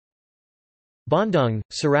Bandung,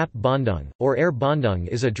 Sirap Bandung, or air Bandung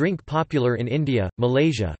is a drink popular in India,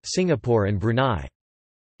 Malaysia, Singapore and Brunei.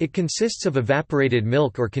 It consists of evaporated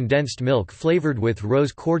milk or condensed milk flavored with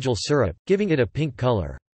rose cordial syrup, giving it a pink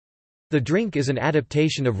color. The drink is an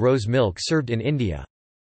adaptation of rose milk served in India.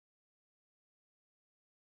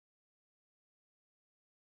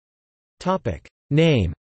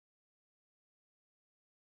 Name.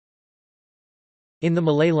 In the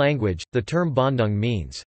Malay language, the term bandung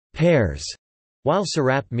means pears, while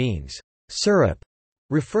sirap means syrup,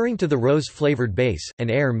 referring to the rose-flavored base, and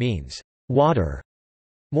air means water.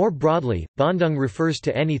 More broadly, bandung refers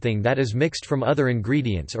to anything that is mixed from other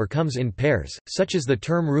ingredients or comes in pairs, such as the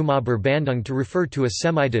term rumah berbandung to refer to a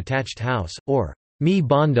semi-detached house, or mie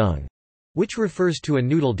bandung, which refers to a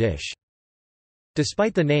noodle dish.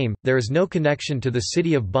 Despite the name, there is no connection to the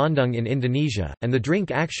city of Bandung in Indonesia, and the drink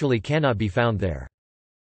actually cannot be found there.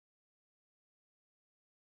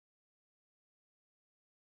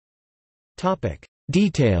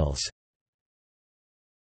 Details.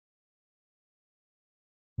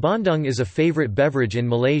 Bandung is a favorite beverage in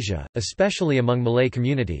Malaysia, especially among Malay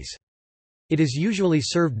communities. It is usually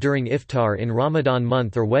served during iftar in Ramadan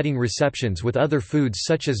month or wedding receptions with other foods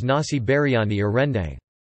such as nasi biryani or rendang.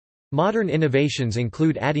 Modern innovations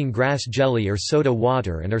include adding grass jelly or soda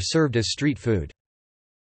water and are served as street food.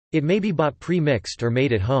 It may be bought pre-mixed or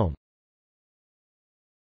made at home.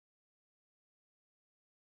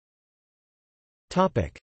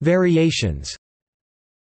 Variations.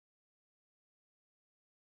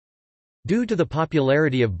 Due to the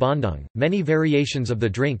popularity of bandung, many variations of the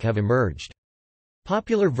drink have emerged.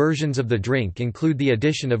 Popular versions of the drink include the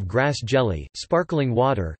addition of grass jelly, sparkling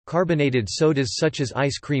water, carbonated sodas such as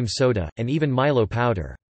ice cream soda, and even Milo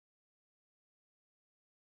powder.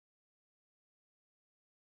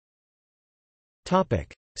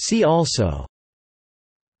 See also: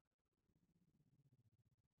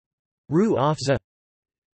 Roux afza,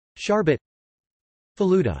 Sharbet,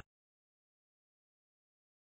 Faluda.